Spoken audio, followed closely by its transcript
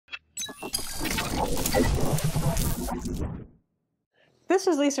This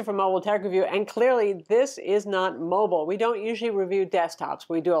is Lisa from MobileTechReview, and clearly this is not mobile. We don't usually review desktops.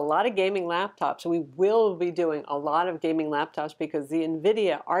 We do a lot of gaming laptops. We will be doing a lot of gaming laptops because the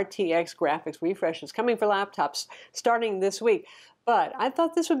NVIDIA RTX graphics refresh is coming for laptops starting this week. But I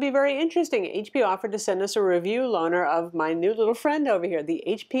thought this would be very interesting. HP offered to send us a review loaner of my new little friend over here, the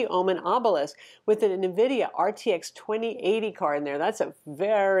HP Omen Obelisk, with an NVIDIA RTX 2080 card in there. That's a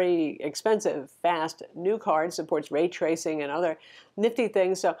very expensive, fast, new card. Supports ray tracing and other nifty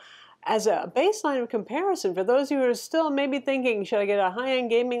things. So as a baseline of comparison, for those of you who are still maybe thinking, should I get a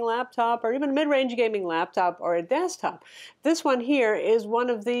high-end gaming laptop or even a mid-range gaming laptop or a desktop? This one here is one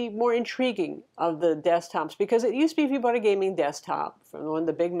of the more intriguing of the desktops because it used to be if you bought a gaming desktop from one of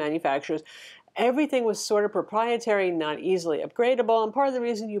the big manufacturers, everything was sort of proprietary, not easily upgradable, and part of the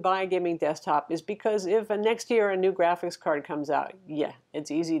reason you buy a gaming desktop is because if next year a new graphics card comes out, yeah,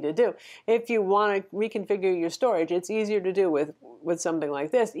 it's easy to do. If you want to reconfigure your storage, it's easier to do with something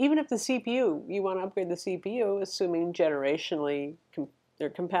like this. Even if the CPU, you want to upgrade the CPU, assuming generationally they're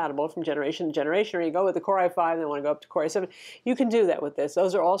compatible from generation to generation, or you go with the Core i5 and they want to go up to Core i7, you can do that with this.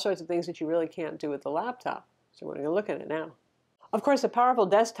 Those are all sorts of things that you really can't do with the laptop. So we're going to look at it now. Of course, a powerful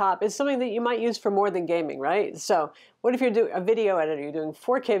desktop is something that you might use for more than gaming, right? So what if you're doing a video editor, you're doing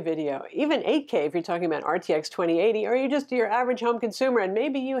 4K video, even 8K if you're talking about RTX 2080, or you're just your average home consumer and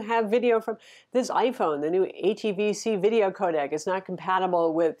maybe you have video from this iPhone, the new HEVC video codec. It's not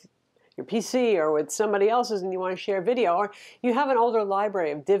compatible with your PC or with somebody else's and you want to share video, or you have an older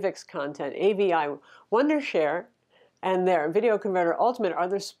library of DivX content, AVI, Wondershare, and their Video Converter Ultimate are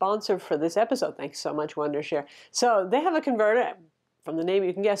the sponsor for this episode. Thanks so much, Wondershare. So they have a converter, from the name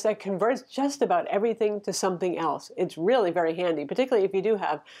you can guess, that converts just about everything to something else. It's really very handy, particularly if you do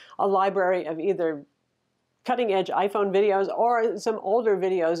have a library of either cutting-edge iPhone videos or some older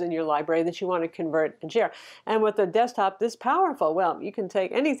videos in your library that you want to convert and share. And with the desktop this powerful, well, you can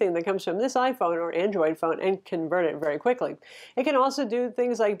take anything that comes from this iPhone or Android phone and convert it very quickly. It can also do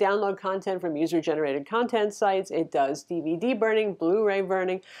things like download content from user-generated content sites. It does DVD burning, Blu-ray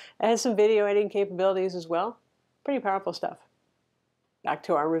burning. It has some video editing capabilities as well. Pretty powerful stuff. Back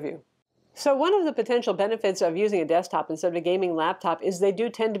to our review. So one of the potential benefits of using a desktop instead of a gaming laptop is they do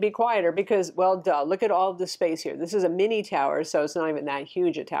tend to be quieter because, well, duh, look at all of the space here. This is a mini tower, so it's not even that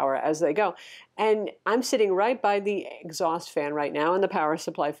huge a tower as they go. And I'm sitting right by the exhaust fan right now and the power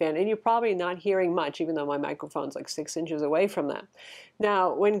supply fan, and you're probably not hearing much, even though my microphone's like 6 inches away from that.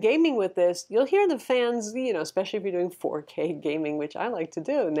 Now, when gaming with this, you'll hear the fans, you know, especially if you're doing 4K gaming, which I like to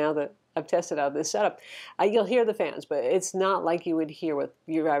do now that I've tested out this setup. You'll hear the fans, but it's not like you would hear with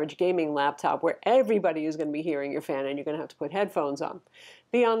your average gaming laptop where everybody is going to be hearing your fan and you're going to have to put headphones on.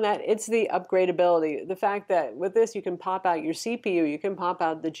 Beyond that, it's the upgradability. The fact that with this you can pop out your CPU, you can pop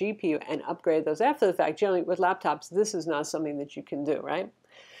out the GPU and upgrade those after the fact. Generally with laptops, this is not something that you can do, right?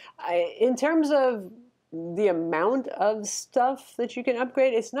 In terms of the amount of stuff that you can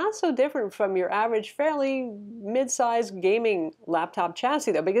upgrade, it's not so different from your average fairly mid-sized gaming laptop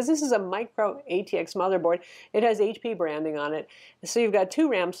chassis though, because this is a micro ATX motherboard. It has HP branding on it. So you've got 2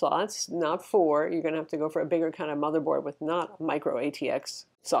 RAM slots, not 4. You're going to have to go for a bigger kind of motherboard with not micro ATX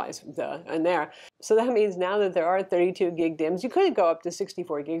size in there. So that means now that there are 32 gig DIMMs, you could go up to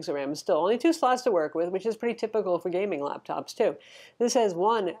 64 gigs of RAM still. Only 2 slots to work with, which is pretty typical for gaming laptops too. This has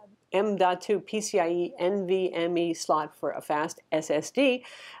one M.2 PCIe NVMe slot for a fast SSD.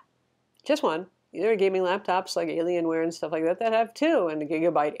 Just one. There are gaming laptops like Alienware and stuff like that that have 2 and a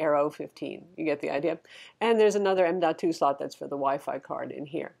gigabyte Aero 15. You get the idea. And there's another M.2 slot that's for the Wi-Fi card in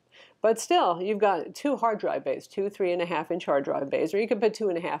here. But still, you've got 2 hard drive bays, 2 3.5-inch hard drive bays, or you can put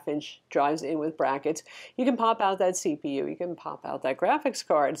 2.5-inch drives in with brackets. You can pop out that CPU, you can pop out that graphics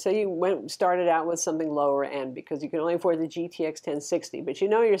card. So you started out with something lower end because you can only afford the GTX 1060, but you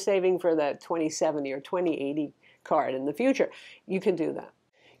know you're saving for that 2070 or 2080 card in the future. You can do that.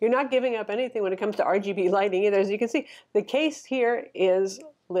 You're not giving up anything when it comes to RGB lighting either. As you can see, the case here is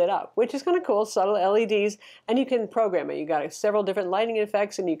lit up, which is kind of cool, subtle LEDs, and you can program it. You got several different lighting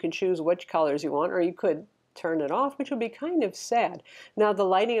effects and you can choose which colors you want, or you could turn it off, which would be kind of sad. Now the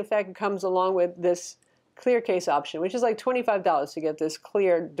lighting effect comes along with this clear case option, which is like $25 to get this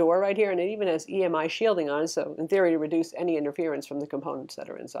clear door right here, and it even has EMI shielding on it, so in theory to reduce any interference from the components that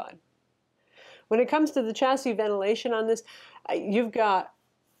are inside. When it comes to the chassis ventilation on this, you've got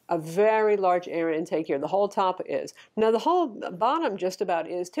a very large air intake here. The whole top is. Now the whole bottom just about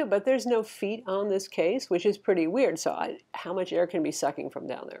is too, but there's no feet on this case, which is pretty weird. So how much air can be sucking from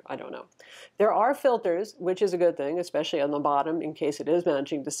down there? I don't know. There are filters, which is a good thing, especially on the bottom in case it is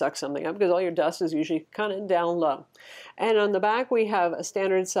managing to suck something up, because all your dust is usually kind of down low. And on the back we have a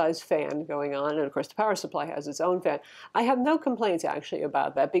standard size fan going on, and of course the power supply has its own fan. I have no complaints actually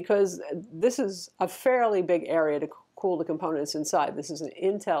about that, because this is a fairly big area to cool the components inside. This is an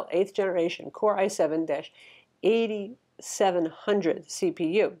Intel 8th generation Core i7-8700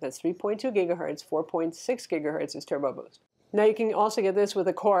 CPU. That's 3.2 gigahertz, 4.6 gigahertz is turbo boost. Now you can also get this with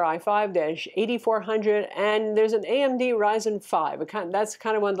a Core i5-8400, and there's an AMD Ryzen 5. That's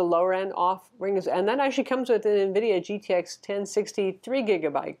kind of one of the lower end offerings, and that actually comes with an NVIDIA GTX 1060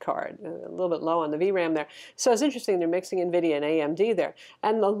 3GB card, a little bit low on the VRAM there. So it's interesting they're mixing NVIDIA and AMD there.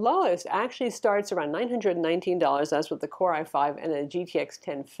 And the lowest actually starts around $919. That's with the Core i5 and a GTX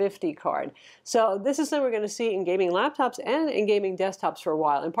 1050 card. So this is something we're going to see in gaming laptops and in gaming desktops for a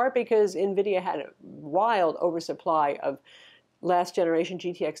while, in part because NVIDIA had a wild oversupply of last generation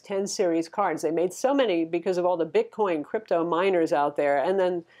GTX 10 series cards. They made so many because of all the Bitcoin crypto miners out there, and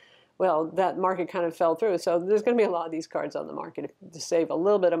then, well, that market kind of fell through. So there's going to be a lot of these cards on the market to save a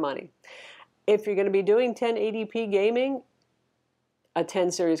little bit of money. If you're going to be doing 1080p gaming, a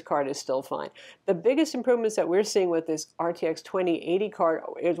 10 series card is still fine. The biggest improvements that we're seeing with this RTX 2080 card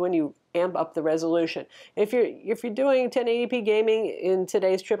is when you amp up the resolution. If you're doing 1080p gaming in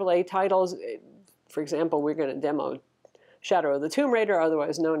today's AAA titles, for example, we're going to demo Shadow of the Tomb Raider,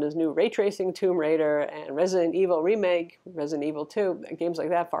 otherwise known as New Ray Tracing Tomb Raider, and Resident Evil Remake, Resident Evil 2, games like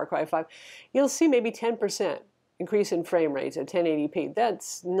that, Far Cry 5, you'll see maybe 10% increase in frame rates at 1080p.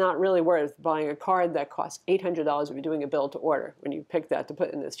 That's not really worth buying a card that costs $800 if you're doing a build to order when you pick that to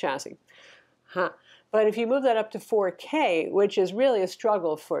put in this chassis. But if you move that up to 4K, which is really a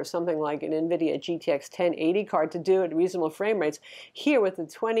struggle for something like an NVIDIA GTX 1080 card to do at reasonable frame rates, here with the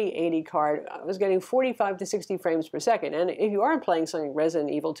 2080 card, I was getting 45 to 60 frames per second. And if you aren't playing something like Resident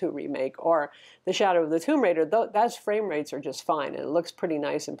Evil 2 Remake or the Shadow of the Tomb Raider, those frame rates are just fine, and it looks pretty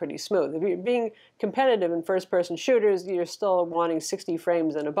nice and pretty smooth. If you're being competitive in first-person shooters, you're still wanting 60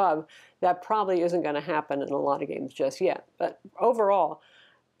 frames and above. That probably isn't going to happen in a lot of games just yet. But overall,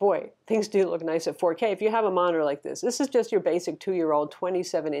 boy, things do look nice at 4K. If you have a monitor like this is just your basic 2-year-old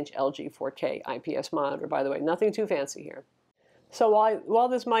 27-inch LG 4K IPS monitor, by the way. Nothing too fancy here. So while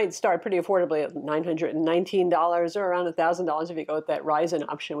this might start pretty affordably at $919 or around $1,000 if you go with that Ryzen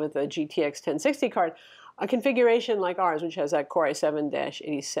option with the GTX 1060 card, a configuration like ours, which has that Core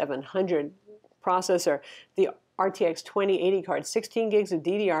i7-8700 processor, the RTX 2080 card, 16 gigs of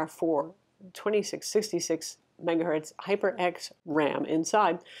DDR4, 2666 megahertz HyperX RAM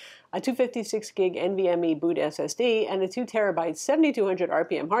inside, a 256 gig NVMe boot SSD, and a 2 terabyte 7200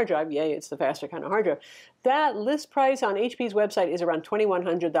 RPM hard drive. Yay, it's the faster kind of hard drive. That list price on HP's website is around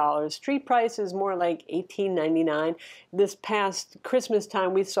 $2,100. Street price is more like $1,899. This past Christmas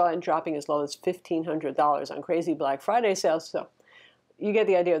time, we saw it dropping as low as $1,500 on crazy Black Friday sales. So you get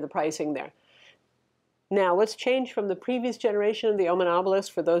the idea of the pricing there. Now, what's changed from the previous generation of the Omen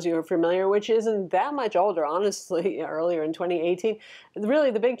Obelisk, for those of you who are familiar, which isn't that much older, honestly, earlier in 2018,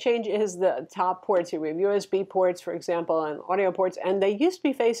 really the big change is the top ports here. We have USB ports, for example, and audio ports, and they used to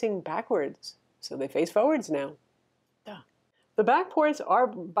be facing backwards, so they face forwards now. The back ports are,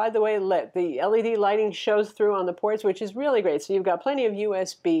 by the way, lit. The LED lighting shows through on the ports, which is really great. So you've got plenty of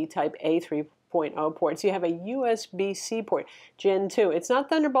USB type A 3.0 ports. You have a USB-C port, Gen 2. It's not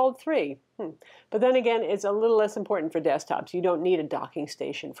Thunderbolt 3. But then again, it's a little less important for desktops. You don't need a docking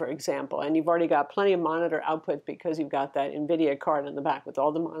station, for example, and you've already got plenty of monitor output because you've got that NVIDIA card in the back with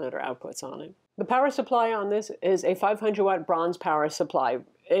all the monitor outputs on it. The power supply on this is a 500-watt bronze power supply.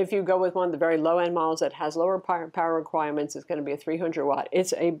 If you go with one of the very low-end models that has lower power requirements, it's going to be a 300-watt.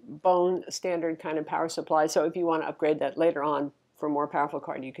 It's a bone standard kind of power supply, so if you want to upgrade that later on for a more powerful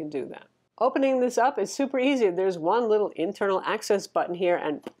card, you can do that. Opening this up is super easy. There's one little internal access button here,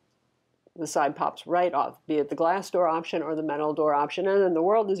 and the side pops right off, be it the glass door option or the metal door option, and then the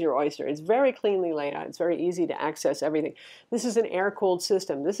world is your oyster. It's very cleanly laid out. It's very easy to access everything. This is an air-cooled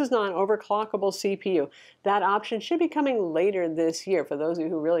system. This is not an overclockable CPU. That option should be coming later this year for those of you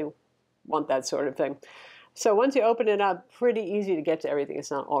who really want that sort of thing. So once you open it up, pretty easy to get to everything.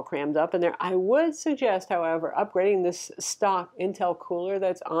 It's not all crammed up in there. I would suggest, however, upgrading this stock Intel cooler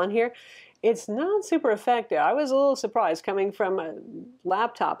that's on here. It's not super effective. I was a little surprised coming from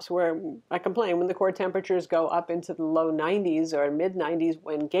laptops where I complain when the core temperatures go up into the low 90s or mid 90s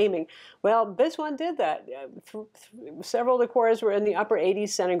when gaming. Well, this one did that. Several of the cores were in the upper 80s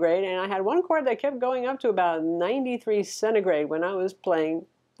centigrade, and I had one core that kept going up to about 93 centigrade when I was playing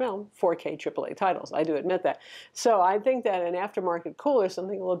well, 4K AAA titles. I do admit that. So I think that an aftermarket cooler,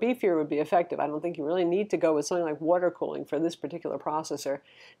 something a little beefier, would be effective. I don't think you really need to go with something like water cooling for this particular processor.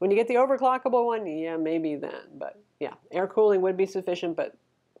 When you get the overclockable one, yeah, maybe then. But yeah, air cooling would be sufficient, but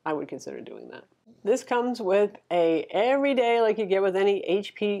I would consider doing that. This comes with a everyday, like you get with any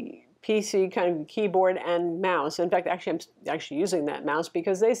HP PC kind of keyboard and mouse. In fact, actually, I'm actually using that mouse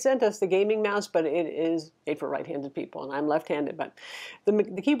because they sent us the gaming mouse, but it is made for right-handed people, and I'm left-handed. But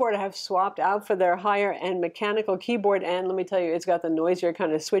the keyboard I have swapped out for their higher-end mechanical keyboard, and let me tell you, it's got the noisier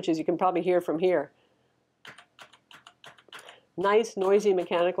kind of switches. You can probably hear from here. Nice, noisy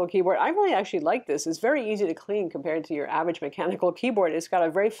mechanical keyboard. I really actually like this. It's very easy to clean compared to your average mechanical keyboard. It's got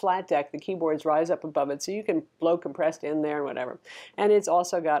a very flat deck. The keyboards rise up above it, so you can blow compressed in there and whatever. And it's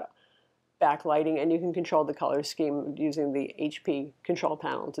also got backlighting, and you can control the color scheme using the HP control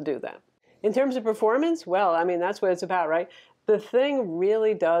panel to do that. In terms of performance, well, I mean, that's what it's about, right? The thing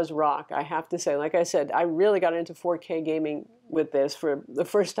really does rock, I have to say. Like I said, I really got into 4K gaming with this for the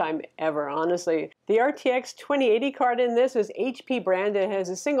first time ever, honestly. The RTX 2080 card in this is HP branded. It has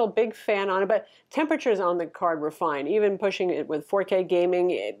a single big fan on it, but temperatures on the card were fine. Even pushing it with 4K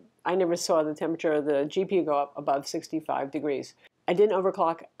gaming, I never saw the temperature of the GPU go up above 65 degrees. I didn't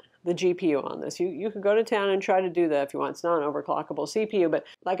overclock the GPU on this. You could go to town and try to do that if you want. It's not an overclockable CPU, but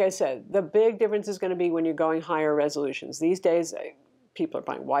like I said, the big difference is going to be when you're going higher resolutions. These days, people are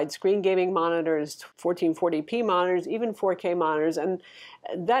buying widescreen gaming monitors, 1440p monitors, even 4K monitors, and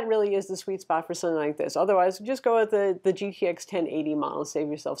that really is the sweet spot for something like this. Otherwise, just go with the GTX 1080 model, save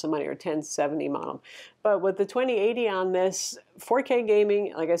yourself some money, or 1070 model. But with the 2080 on this, 4K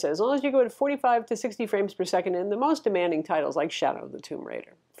gaming, like I said, as long as you go at 45 to 60 frames per second in the most demanding titles like Shadow of the Tomb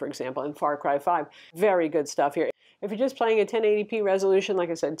Raider, for example, and Far Cry 5, very good stuff here. If you're just playing a 1080p resolution,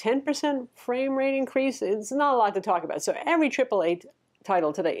 like I said, 10% frame rate increase, it's not a lot to talk about. So every AAA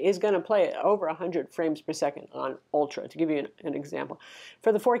title today is going to play at over 100 frames per second on Ultra, to give you an example.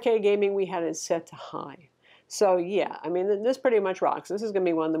 For the 4K gaming, we had it set to high. So yeah, I mean, this pretty much rocks. This is going to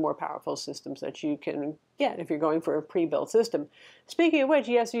be one of the more powerful systems that you can get if you're going for a pre-built system. Speaking of which,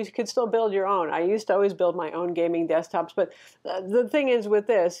 yes, you could still build your own. I used to always build my own gaming desktops, but the thing is with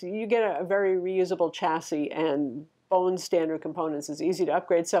this, you get a very reusable chassis, and bone standard components is easy to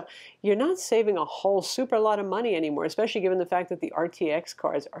upgrade. So you're not saving a whole super lot of money anymore, especially given the fact that the RTX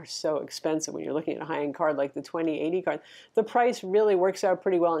cards are so expensive. When you're looking at a high-end card like the 2080 card, the price really works out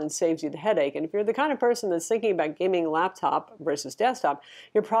pretty well and saves you the headache. And if you're the kind of person that's thinking about gaming laptop versus desktop,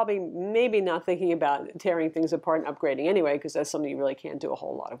 you're probably maybe not thinking about tearing things apart and upgrading anyway, because that's something you really can't do a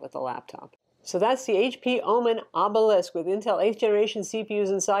whole lot of with a laptop. So that's the HP Omen Obelisk with Intel 8th generation CPUs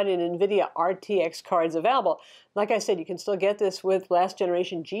inside and NVIDIA RTX cards available. Like I said, you can still get this with last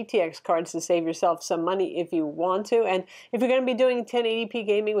generation GTX cards to save yourself some money if you want to. And if you're going to be doing 1080p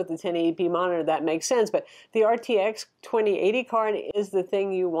gaming with the 1080p monitor, that makes sense. But the RTX 2080 card is the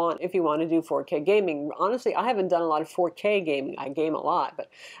thing you want if you want to do 4K gaming. Honestly, I haven't done a lot of 4K gaming. I game a lot, but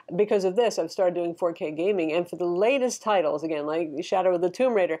because of this, I've started doing 4K gaming. And for the latest titles, again, like Shadow of the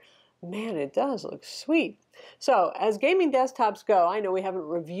Tomb Raider, man, it does look sweet. So, as gaming desktops go, I know we haven't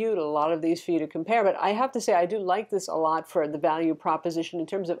reviewed a lot of these for you to compare, but I have to say I do like this a lot for the value proposition in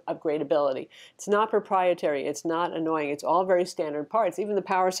terms of upgradability. It's not proprietary, it's not annoying, it's all very standard parts, even the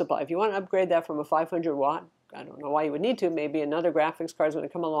power supply. If you want to upgrade that from a 500 watt, I don't know why you would need to, maybe another graphics card is going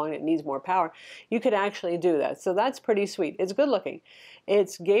to come along and it needs more power, you could actually do that. So that's pretty sweet. It's good looking.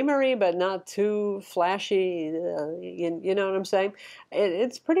 It's gamery, but not too flashy, you know what I'm saying?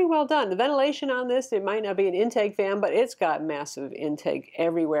 It's pretty well done. The ventilation on this, it might not be an intake fan, but it's got massive intake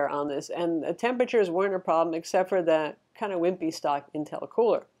everywhere on this. And the temperatures weren't a problem except for that kind of wimpy stock Intel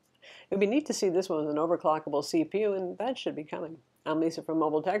cooler. It would be neat to see this one with an overclockable CPU, and that should be coming. I'm Lisa from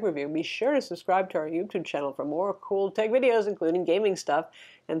Mobile Tech Review. Be sure to subscribe to our YouTube channel for more cool tech videos, including gaming stuff,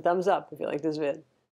 and thumbs up if you like this vid.